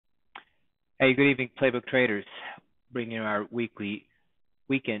Hey, good evening, Playbook Traders. Bringing you our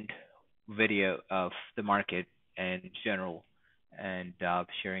weekend video of the market in general, and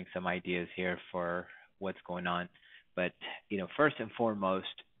sharing some ideas here for what's going on. But first and foremost,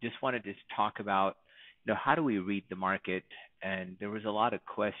 just wanted to talk about how do we read the market? And there was a lot of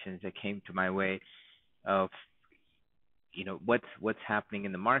questions that came to my way of what's happening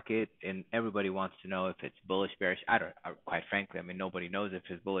in the market, and everybody wants to know if it's bullish, bearish. I don't, quite frankly, I mean, nobody knows if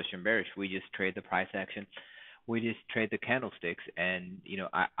it's bullish and bearish. We just trade the price action, we just trade the candlesticks. And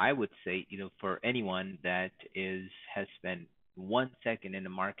I would say, for anyone that has spent 1 second in the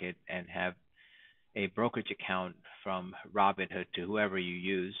market and have a brokerage account from Robinhood to whoever you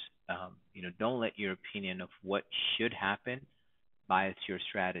use, don't let your opinion of what should happen bias your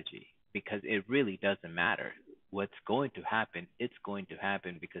strategy, because it really doesn't matter what's going to happen. It's going to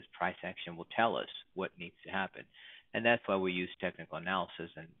happen because price action will tell us what needs to happen, and that's why we use technical analysis.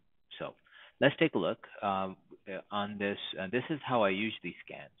 And so let's take a look on this. This is how I usually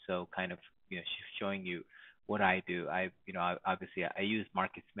scan. So kind of showing you what I do. Obviously I use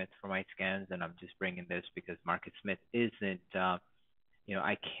Market Smith for my scans, and I'm just bringing this because Market Smith isn't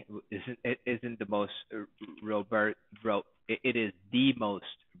I can't isn't the most robust. It is the most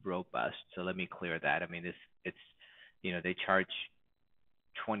robust. So let me clear that. I mean, it's they charge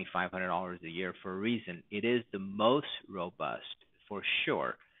 $2,500 a year for a reason. It is the most robust for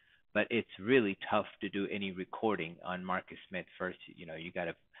sure, but it's really tough to do any recording on Market Smith. First, you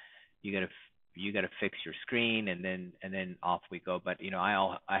gotta fix your screen, and then off we go. But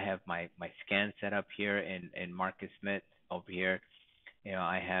I have my scan set up here in Market Smith over here.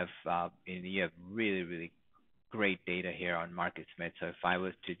 I have and you have really great data here on Market Smith. So if I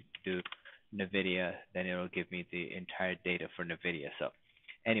was to do NVDA, then it'll give me the entire data for NVDA. So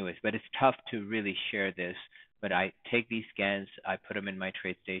anyways, but it's tough to really share this. But I take these scans, I put them in my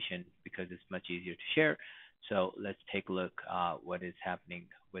trade station because it's much easier to share. So let's take a look what is happening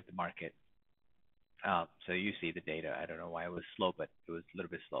with the market. So you see the data. I don't know why it was slow, but it was a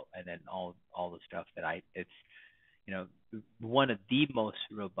little bit slow. And then all the stuff that it's one of the most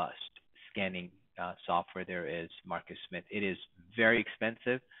robust scanning software there is, Market Smith. It is very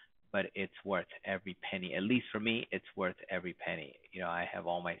expensive, but it's worth every penny. At least for me, it's worth every penny. I have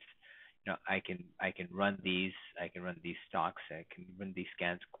all my, I can run these. I can run these stocks. I can run these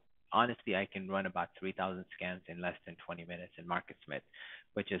scans. Honestly, I can run about 3,000 scans in less than 20 minutes in Market Smith,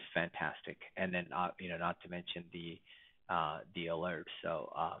 which is fantastic. And then not to mention the alerts. So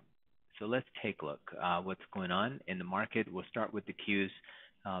let's take a look what's going on in the market. We'll start with the Qs.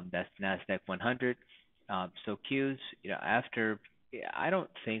 That's NASDAQ 100. So Qs, after, I don't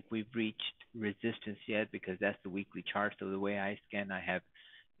think we've reached resistance yet because that's the weekly chart. So the way I scan, I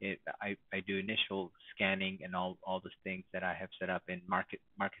do initial scanning and all the things that I have set up in Market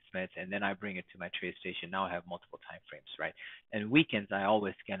Smith, and then I bring it to my trade station. Now I have multiple time frames, right? And weekends I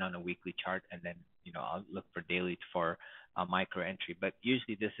always scan on a weekly chart, and then I'll look for daily for a micro entry. But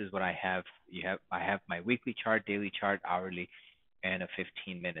usually this is what I have. I have my weekly chart, daily chart, hourly, and a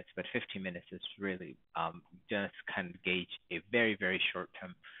 15 minutes. But 15 minutes is really just kind of gauge a very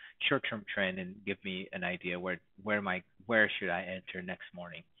short-term trend and give me an idea where should I enter next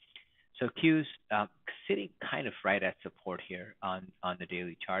morning. So Qs sitting kind of right at support here on the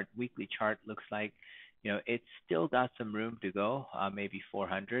daily chart. Weekly chart looks like it's still got some room to go, maybe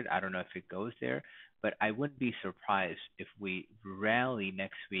 400. I don't know if it goes there, but I wouldn't be surprised if we rally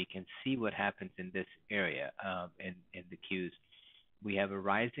next week and see what happens in this area in the Qs. We have a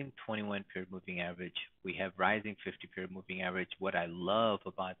rising 21 period moving average. We have rising 50 period moving average. What I love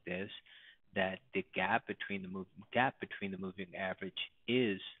about this, that the gap between the moving average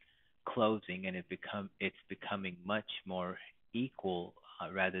is closing, and it's becoming much more equal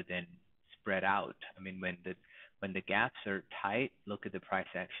rather than spread out. I mean, when the gaps are tight, look at the price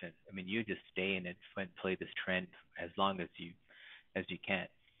action. I mean, you just stay in it and play this trend as long as you can.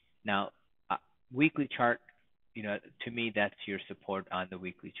 Now, weekly chart, to me, that's your support on the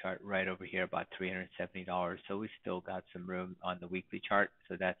weekly chart right over here, about $370. So we still got some room on the weekly chart.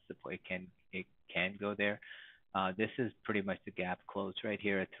 So that's the point. It can go there. This is pretty much the gap close right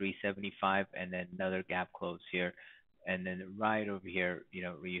here at 375, and then another gap close here, and then right over here,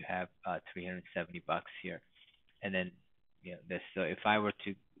 where you have $370 here, and then this. So if I were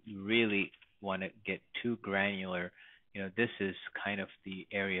to really want to get too granular, this is kind of the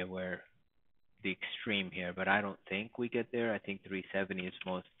area where the extreme here, but I don't think we get there. I think 370 is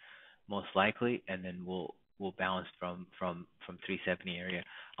most likely, and then we'll bounce from 370 area.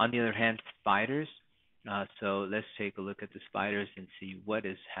 On the other hand, spiders. So let's take a look at the spiders and see what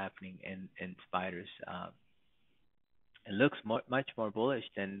is happening in spiders. It looks much more bullish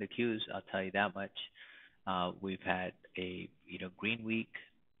than the Qs. I'll tell you that much. We've had a green week,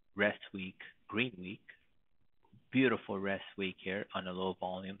 rest week, green week, beautiful rest week here on a low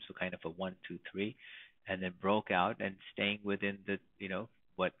volume, so kind of a 1, 2, 3, and then broke out and staying within the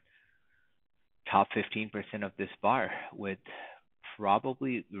what top 15% of this bar with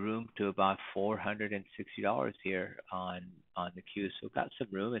probably room to about $460 here on the Q. So got some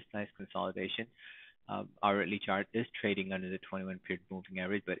room. It's nice consolidation. Hourly chart is trading under the 21 period moving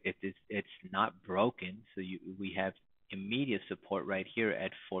average, but it's not broken. So we have immediate support right here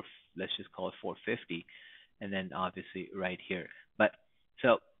at four. Let's just call it 450, and then obviously right here. But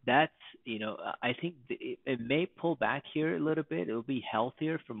so that's I think it may pull back here a little bit. It'll be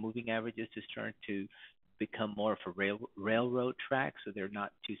healthier for moving averages to start to become more of a railroad track, so they're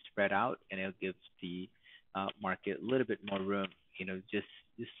not too spread out, and it'll give the market a little bit more room. Just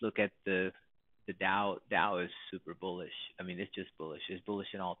look at the Dow. Dow is super bullish. I mean, it's just bullish. It's bullish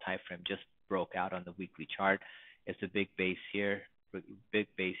in all time frame. Just broke out on the weekly chart. It's a big base here. Big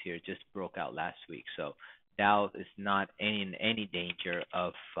base here just broke out last week. So Dow is not in any danger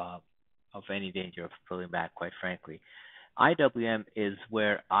of pulling back, quite frankly. IWM is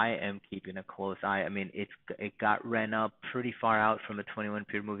where I am keeping a close eye. I mean, it got ran up pretty far out from the 21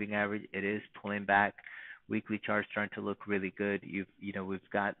 period moving average. It is pulling back. Weekly charts starting to look really good. We've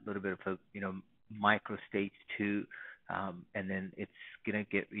got a little bit of a micro stage 2, and then it's gonna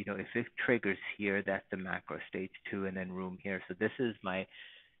get if it triggers here, that's the macro stage 2, and then room here. So this is my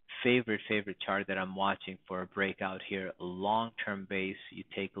favorite chart that I'm watching for a breakout here. A long-term base. You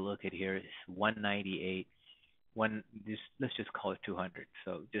take a look at here. It's 198. Let's just call it 200.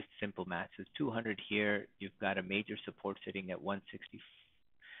 So just simple math. So 200 here. You've got a major support sitting at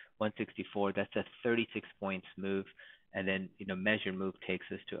 164. That's a 36 points move, and then measured move takes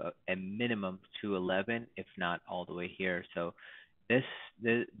us to a minimum 211, if not all the way here. So this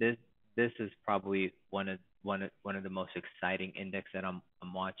is probably one of the most exciting index that I'm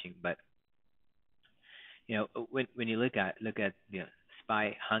watching. But when you look at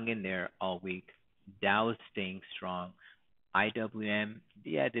SPY hung in there all week. Dow is staying strong. IWM,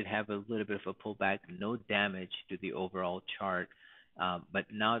 yeah, did have a little bit of a pullback, no damage to the overall chart. But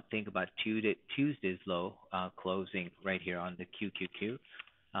now think about Tuesday's low closing right here on the QQQ.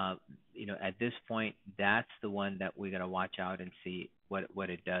 At this point, that's the one that we gotta watch out and see what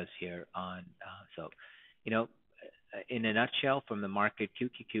it does here on. In a nutshell, from the market,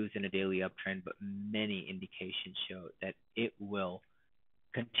 QQQ is in a daily uptrend, but many indications show that it will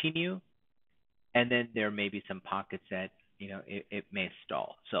continue. And then there may be some pockets that it may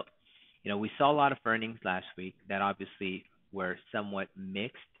stall. So we saw a lot of earnings last week that obviously were somewhat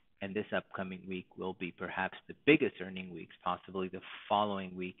mixed, and this upcoming week will be perhaps the biggest earning weeks, possibly the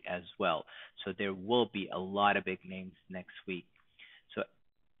following week as well. So there will be a lot of big names next week. So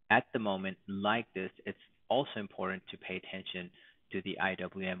at the moment like this, it's also important to pay attention to the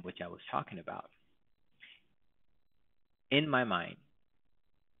IWM, which I was talking about. In my mind,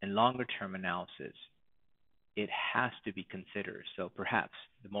 in longer term analysis, it has to be considered. So perhaps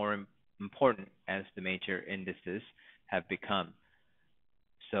the more important as the major indices have become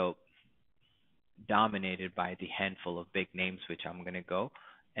so dominated by the handful of big names, which I'm going to go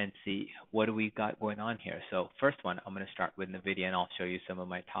and see what do we got going on here. So first one, I'm going to start with NVIDIA, and I'll show you some of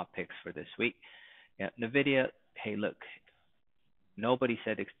my top picks for this week. Yeah, NVIDIA, hey, look, nobody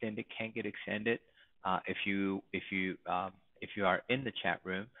said extended can't get extended. If you are in the chat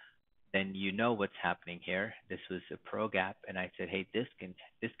room, then you know what's happening here. This was a pro gap, and I said, hey, this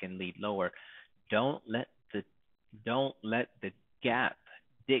can lead lower. Don't let the gap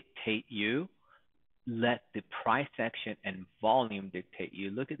dictate you. Let the price action and volume dictate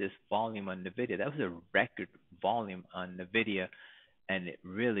you. Look at this volume on NVIDIA. That was a record volume on NVIDIA, and it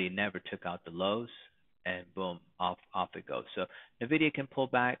really never took out the lows, and boom, off it goes. So NVIDIA can pull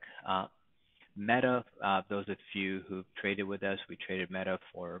back. Meta, those of you who traded with us, we traded Meta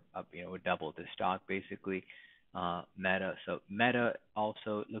for we doubled the stock basically. Meta, so Meta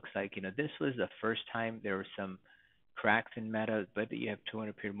also looks like this was the first time there were some cracks in Meta, but you have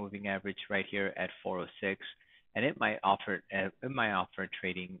 200 period moving average right here at 406, and it might offer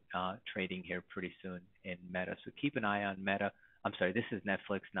trading here pretty soon in Meta. So keep an eye on Meta. I'm sorry, this is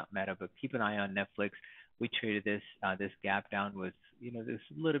Netflix, not Meta, but keep an eye on Netflix. We traded this gap down was there's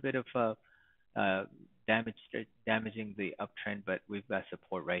a little bit of damaging the uptrend, but we've got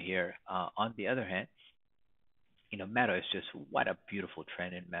support right here. On the other hand, Meta is just what a beautiful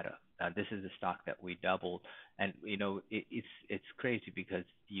trend in Meta. This is a stock that we doubled, and it's crazy because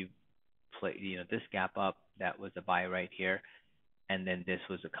you play this gap up that was a buy right here, and then this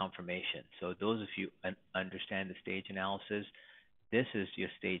was a confirmation. So those of you understand the stage analysis, this is your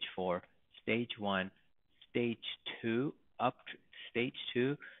stage 4, stage 1, stage 2, up to stage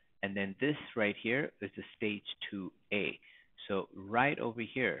 2, and then this right here is the stage 2A. So right over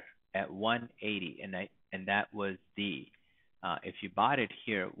here at 180, and that was the if you bought it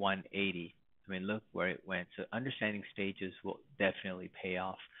here at 180, I mean look where it went. So understanding stages will definitely pay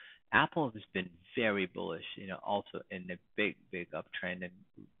off. Apple has been very bullish, also in the big uptrend and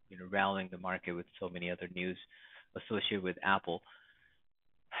rallying the market with so many other news associated with Apple.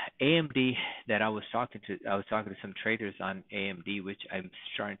 AMD that I was talking to some traders on AMD, which I'm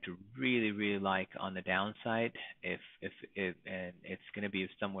starting to really like on the downside. If and it's going to be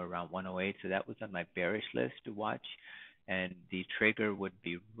somewhere around 108, so that was on my bearish list to watch, and the trigger would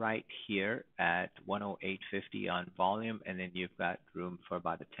be right here at 108.50 on volume, and then you've got room for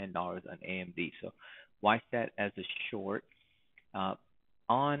about a $10 on AMD. So watch that as a short. Uh,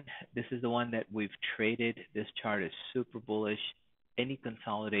 on This is the one that we've traded. This chart is super bullish. Any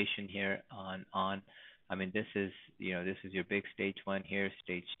consolidation here on I mean this is this is your big stage 1 here,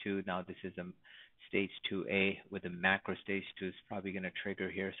 stage 2. Now this is a stage 2A with a macro stage 2 is probably going to trigger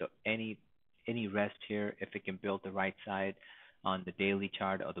here. So any rest here, if it can build the right side on the daily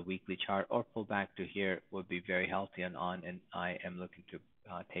chart or the weekly chart or pull back to here, would be very healthy and I am looking to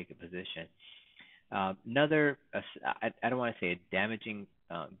take a position. Another, I don't want to say a damaging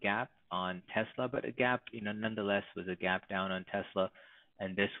gap on Tesla, but a gap, nonetheless was a gap down on Tesla,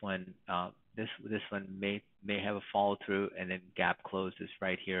 and this one, this one may have a follow through, and then gap closes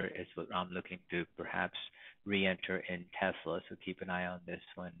right here is what I'm looking to perhaps re-enter in Tesla. So keep an eye on this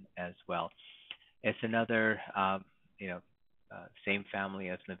one as well. It's another, same family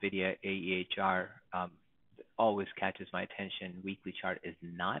as NVDA, AEHR. Always catches my attention. Weekly chart is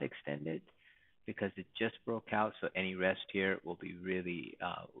not extended because it just broke out. So any rest here will be really,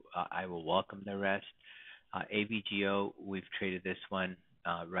 I will welcome the rest. ABGO, we've traded this one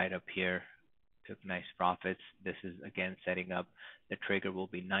right up here, took nice profits. This is again setting up. The trigger will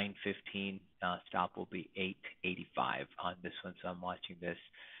be 915, stop will be 885 on this one. So I'm watching this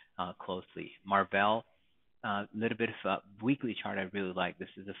closely. Marvell, a little bit of a weekly chart I really like. This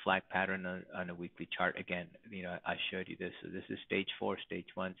is a flag pattern on a weekly chart. Again, I showed you this. So this is stage 4, stage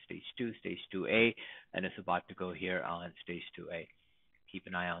 1, stage 2, stage 2A, and it's about to go here on stage 2A. Keep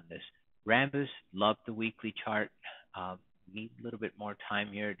an eye on this. Rambus, love the weekly chart. Need a little bit more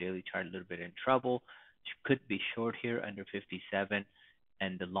time here. Daily chart a little bit in trouble. Could be short here under 57,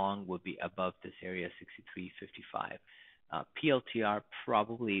 and the long would be above this area 63.55. PLTR,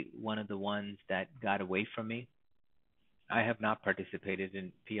 probably one of the ones that got away from me. I have not participated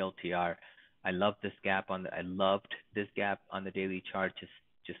in PLTR. I loved this gap on the daily chart.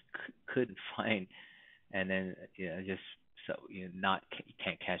 Just couldn't find, and then just so you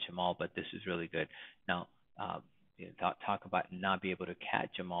can't catch them all. But this is really good. Now, talk about not be able to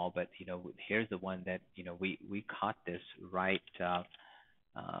catch them all. But here's the one that we caught this right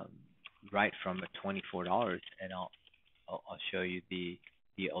from $24, and I'll show you the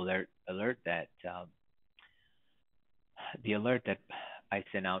alert that I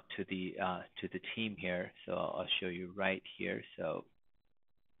sent out to the team here. So I'll show you right here. So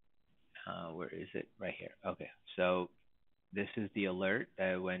where is it? Right here. Okay. So this is the alert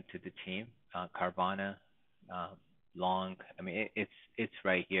that went to the team. Carvana long. I mean it's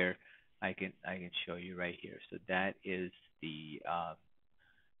right here. I can show you right here. So that is the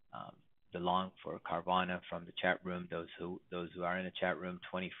long for Carvana from the chat room. Those who are in the chat room,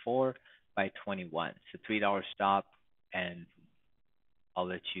 24 by 21. So $3 stop, and I'll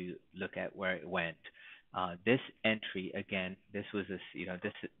let you look at where it went. This entry again, this was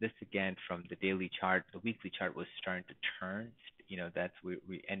this again from the daily chart. The weekly chart was starting to turn. That's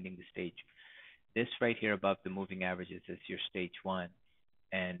we're ending the stage. This right here above the moving averages is your stage 1,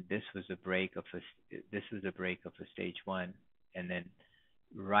 and this was a break of a stage 1, and then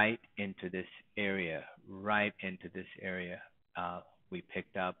right into this area, we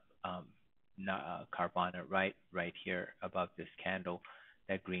picked up Carvana right here above this candle,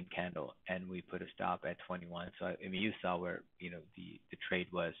 that green candle, and we put a stop at 21. So I mean, you saw where the trade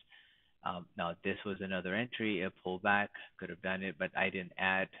was. Now this was another entry. It pulled back, could have done it, but I didn't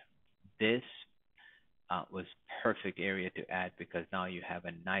add. This was perfect area to add because now you have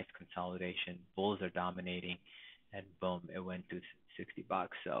a nice consolidation. Bulls are dominating, and boom, it went to $60.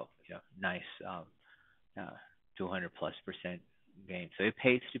 So nice 200+% gain. So it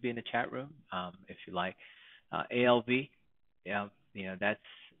pays to be in the chat room if you like. ALV, that's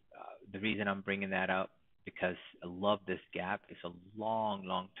the reason I'm bringing that up, because I love this gap. It's a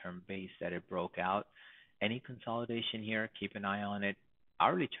long-term base that it broke out, any consolidation here, keep an eye on it.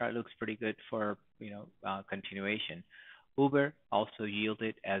 Hourly chart looks pretty good for continuation. Uber also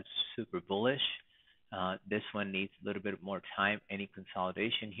yielded as super bullish. This one needs a little bit more time. Any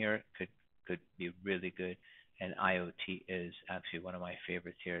consolidation here could be really good. And IoT is actually one of my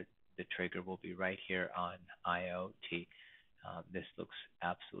favorites here. The trigger will be right here on IoT. This looks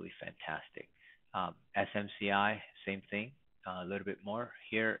absolutely fantastic. SMCI, same thing, a little bit more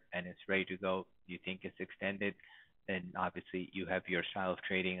here, and it's ready to go. You think it's extended, then obviously you have your style of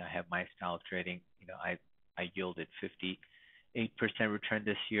trading. I have my style of trading. I yielded 58% return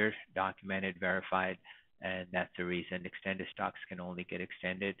this year, documented, verified, and that's the reason extended stocks can only get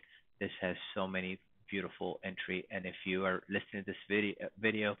extended. This has so many beautiful entry, and if you are listening to this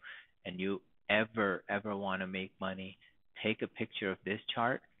video and you ever want to make money, take a picture of this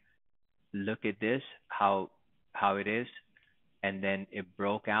chart, look at this, how it is, and then it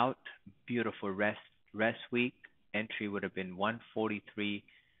broke out. Beautiful rest week. Entry would have been 143.50,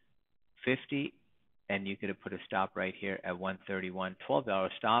 and you could have put a stop right here at 131. $12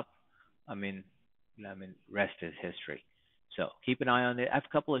 stop. I mean, rest is history. So keep an eye on it. I have a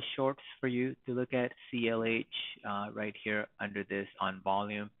couple of shorts for you to look at. CLH right here under this on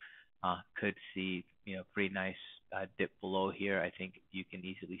volume could see pretty nice dip below here. I think you can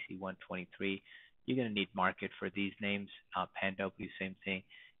easily see 123. You're going to need market for these names. Pan W, same thing.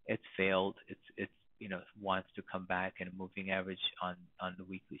 It's failed. It's wants to come back, and moving average on the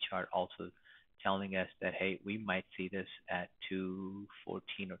weekly chart also telling us that, hey, we might see this at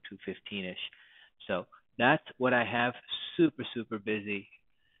 214 or 215ish. So that's what I have. Super busy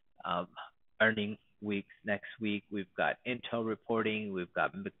earning week next week. We've got Intel reporting, we've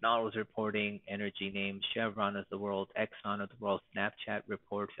got McDonald's reporting, energy names, Chevron of the world, Exxon of the world, Snapchat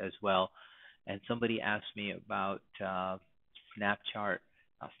reports as well. And somebody asked me about Snapchat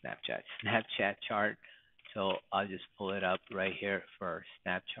chart. So I'll just pull it up right here for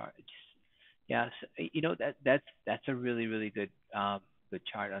Snapchat. Yeah, so, that's a really good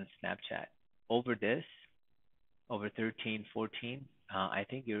chart on Snapchat. Over 13, 14. I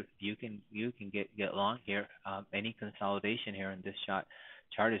think you can get long here. Any consolidation here in this chart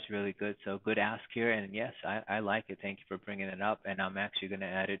is really good. So good ask here, and yes, I like it. Thank you for bringing it up, and I'm actually going to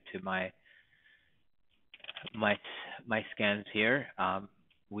add it to my scans here. I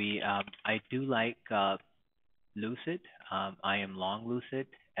do like Lucid. I am long Lucid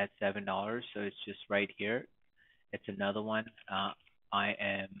at $7, so it's just right here. It's another one. I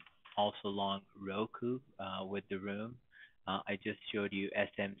am also long Roku with the room. I just showed you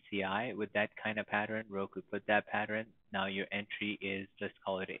SMCI with that kind of pattern. Roku put that pattern. Now your entry is, let's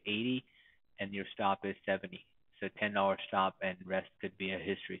call it 80, and your stop is 70. So $10 stop, and rest could be a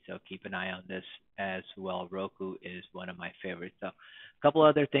history. So keep an eye on this as well. Roku is one of my favorites. So a couple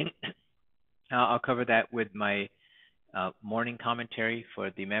other things. I'll cover that with my morning commentary for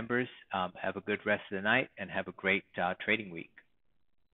the members. Have a good rest of the night, and have a great trading week.